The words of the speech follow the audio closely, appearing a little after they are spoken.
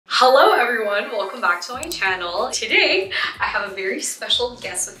Hello everyone, welcome back to my channel. Today I have a very special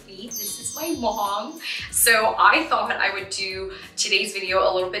guest with me. This is my mom. So I thought I would do today's video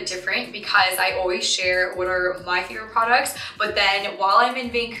a little bit different because I always share what are my favorite products, but then while I'm in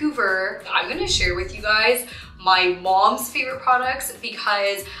Vancouver, I'm gonna share with you guys my mom's favorite products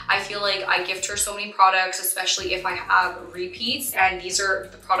because I feel like I gift her so many products, especially if I have repeats, and these are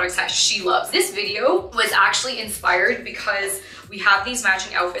the products that she loves. This video was actually inspired because we have these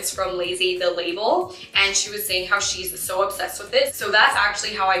matching outfits from Lazy the Label, and she was saying how she's so obsessed with it. So that's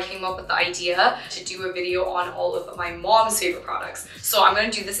actually how I came up with the idea to do a video on all of my mom's favorite products. So I'm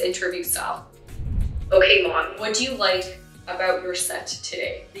gonna do this interview style. Okay, Mom, what do you like about your set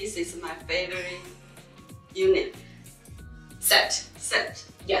today? This is my favorite unit. Set.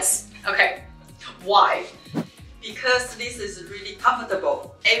 Yes. Okay. Why? Because this is really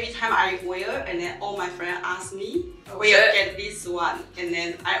comfortable. Every time I wear, and then all my friends ask me, where you get this one? And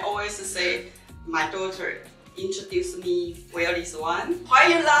then I always say, my daughter introduced me, wear this one. Why are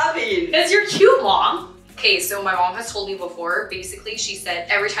you laughing? Because you're cute, Mom. Okay, so my mom has told me before, basically she said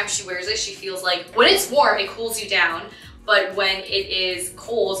every time she wears it, she feels like when it's warm, it cools you down, but when it is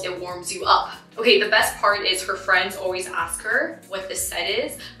cold, it warms you up. Okay, the best part is her friends always ask her what this set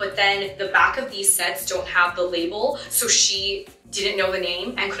is, but then the back of these sets don't have the label, so she didn't know the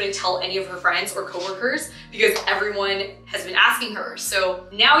name and couldn't tell any of her friends or coworkers because everyone has been asking her. So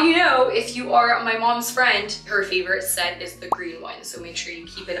now you know, if you are my mom's friend, her favorite set is the green one, so make sure you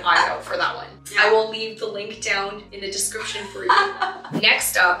keep an eye out for that one. Yeah. I will leave the link down in the description for you.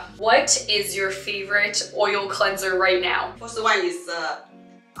 Next up, what is your favorite oil cleanser right now? First one is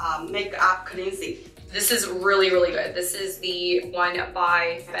makeup cleansing. This is really, really good. This is the one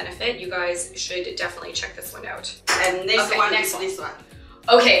by Benefit. You guys should definitely check this one out. And next one is this one.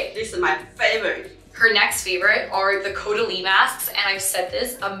 Okay. This is my favorite. Her next favorite are the CAUDALIE masks, and I've said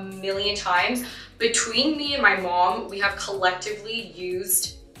this a million times. Between me and my mom, we have collectively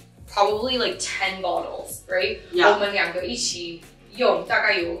used probably like 10 bottles, right? Yeah. 我们两个一起用，大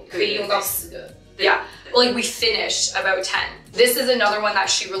概有可以用到10个。Yeah, like we finished about 10. This is another one that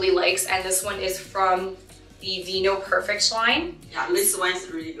she really likes, and this one is from the Vinoperfect line. Yeah, this one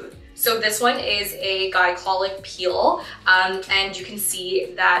is really good. So this one is a Glycolic peel, and you can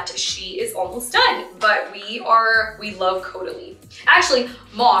see that she is almost done, but we love CAUDALIE. Actually,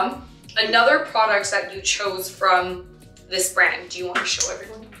 Mom, another product that you chose from this brand, do you want to show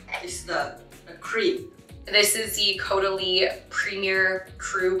everyone? It's the cream. This is the CAUDALIE Premier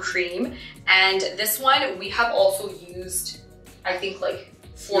Crew Cream, and this one we have also used, I think, like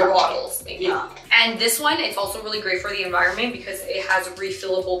 4 bottles maybe. Yeah. And this one, it's also really great for the environment because it has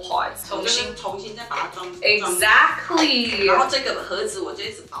refillable pods. Exactly.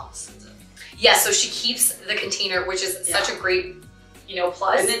 Yeah, so she keeps the container, which is such a great, you know,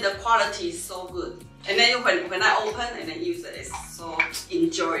 plus. And then the quality is so good. And then when I open and then use it, it's so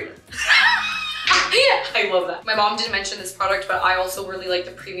enjoyable. I love that. My mom didn't mention this product, but I also really like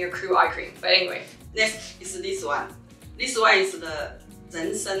the Premier Crew Eye Cream. But anyway. Next is this one. This one is the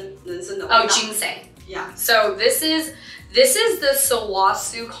Ginseng. Oh, Ginseng. Yeah. So this is the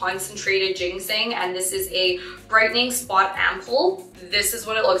SULWHASOO concentrated ginseng, and this is a brightening spot ampoule. This is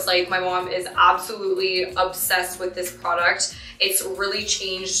what it looks like. My mom is absolutely obsessed with this product. It's really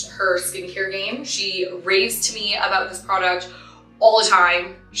changed her skincare game. She raves to me about this product all the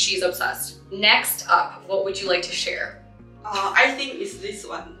time. She's obsessed. Next up, what would you like to share? I think it's this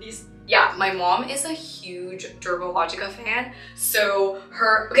one. Yeah, my mom is a huge DERMALOGICA fan. So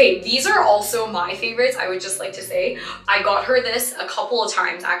these are also my favorites, I would just like to say. I got her this a couple of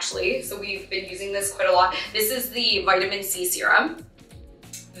times actually, so we've been using this quite a lot. This is the Vitamin-C serum.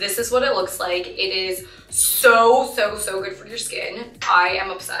 This is what it looks like. It is so good for your skin. I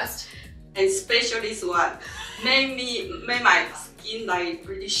am obsessed. And especially this one made my skin like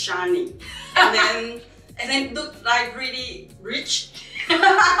really shiny, and then look like really rich.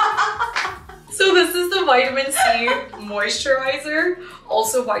 So this is the Vitamin-C Moisturizer,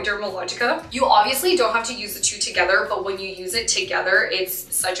 also by DERMALOGICA. You obviously don't have to use the two together, but when you use it together,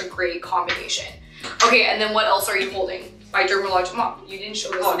 it's such a great combination. Okay, and then what else are you holding? By DERMALOGICA. Mom, you didn't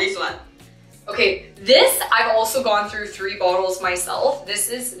show this one. This one. Okay, this I've also gone through 3 bottles myself. This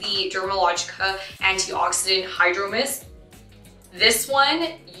is the DERMALOGICA Antioxidant Hydramist. This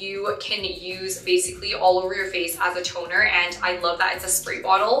one you can use basically all over your face as a toner, and I love that it's a spray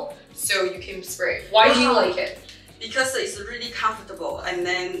bottle, so you can spray. Why do you like it? Because it's really comfortable and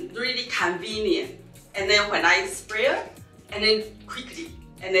then really convenient. And then when I spray it, and then quickly,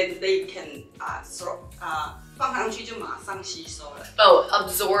 and then they can 放上去就马上吸收了。 Oh,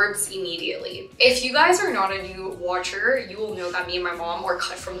 absorbs immediately. If you guys are not a new watcher, you will know that me and my mom are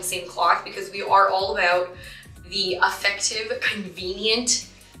cut from the same cloth because we are all about the effective, convenient,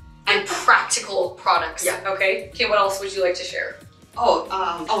 and practical products. Yeah. Okay, what else would you like to share?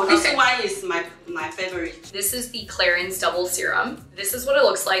 This one is my favorite. This is the CLARINS Double Serum. This is what it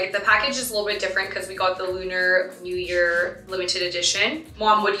looks like. The package is a little bit different because we got the Lunar New Year limited edition.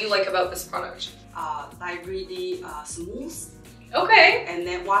 Mom, what do you like about this product? Like really smooth. Okay. And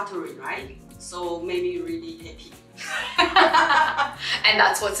then watery, right? So made me really happy. And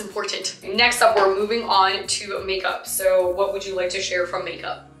that's what's important. Next up, we're moving on to makeup. So what would you like to share from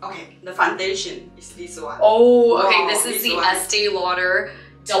makeup? Okay, the foundation is this one. Oh, okay, this is the one. ESTÉE Lauder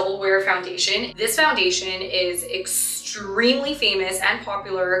Double Wear Foundation. This foundation is extremely famous and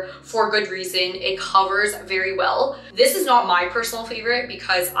popular for good reason. It covers very well. This is not my personal favorite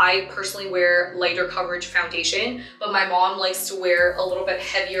because I personally wear lighter coverage foundation, but my mom likes to wear a little bit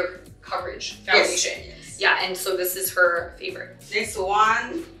heavier coverage foundation. Yes. Yeah, and so this is her favorite. Next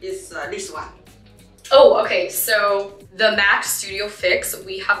one is this one. Oh, okay, so the MAC Studio Fix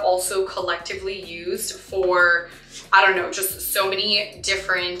we have also collectively used for, I don't know, just so many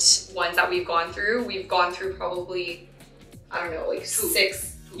different ones that we've gone through. We've gone through probably, I don't know, like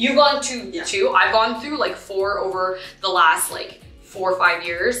 6. You've gone to 2. I've gone through like 4 over the last like 4 or 5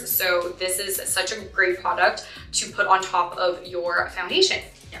 years. So this is such a great product to put on top of your foundation.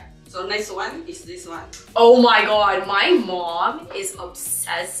 So next one is this one. Oh my God, my mom is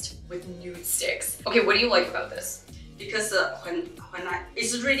obsessed with NUDESTIX. Okay, what do you like about this? Because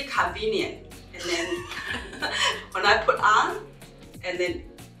it's really convenient, and then when I put on, and then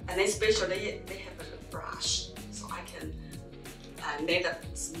especially they have a brush, so I can make it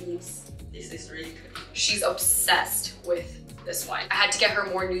smooth. This is really good. She's obsessed with this one. I had to get her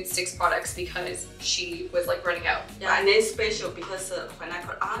more NUDESTIX products because she was like running out. Yeah, and then special because when I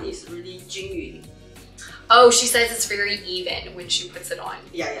put on, it's really 均匀. Oh, she says it's very even when she puts it on.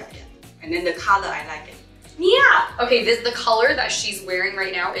 Yeah. And then the color, I like it. Yeah. Okay, the color that she's wearing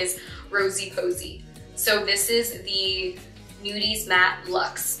right now is Rosy Posy. So this is the Nudies Matte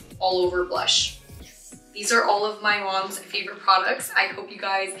Luxe All Over Blush. These are all of my mom's favorite products. I hope you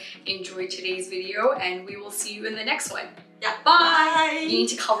guys enjoyed today's video and we will see you in the next one. Yeah. Bye. You need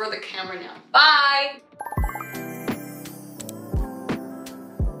to cover the camera now. Bye.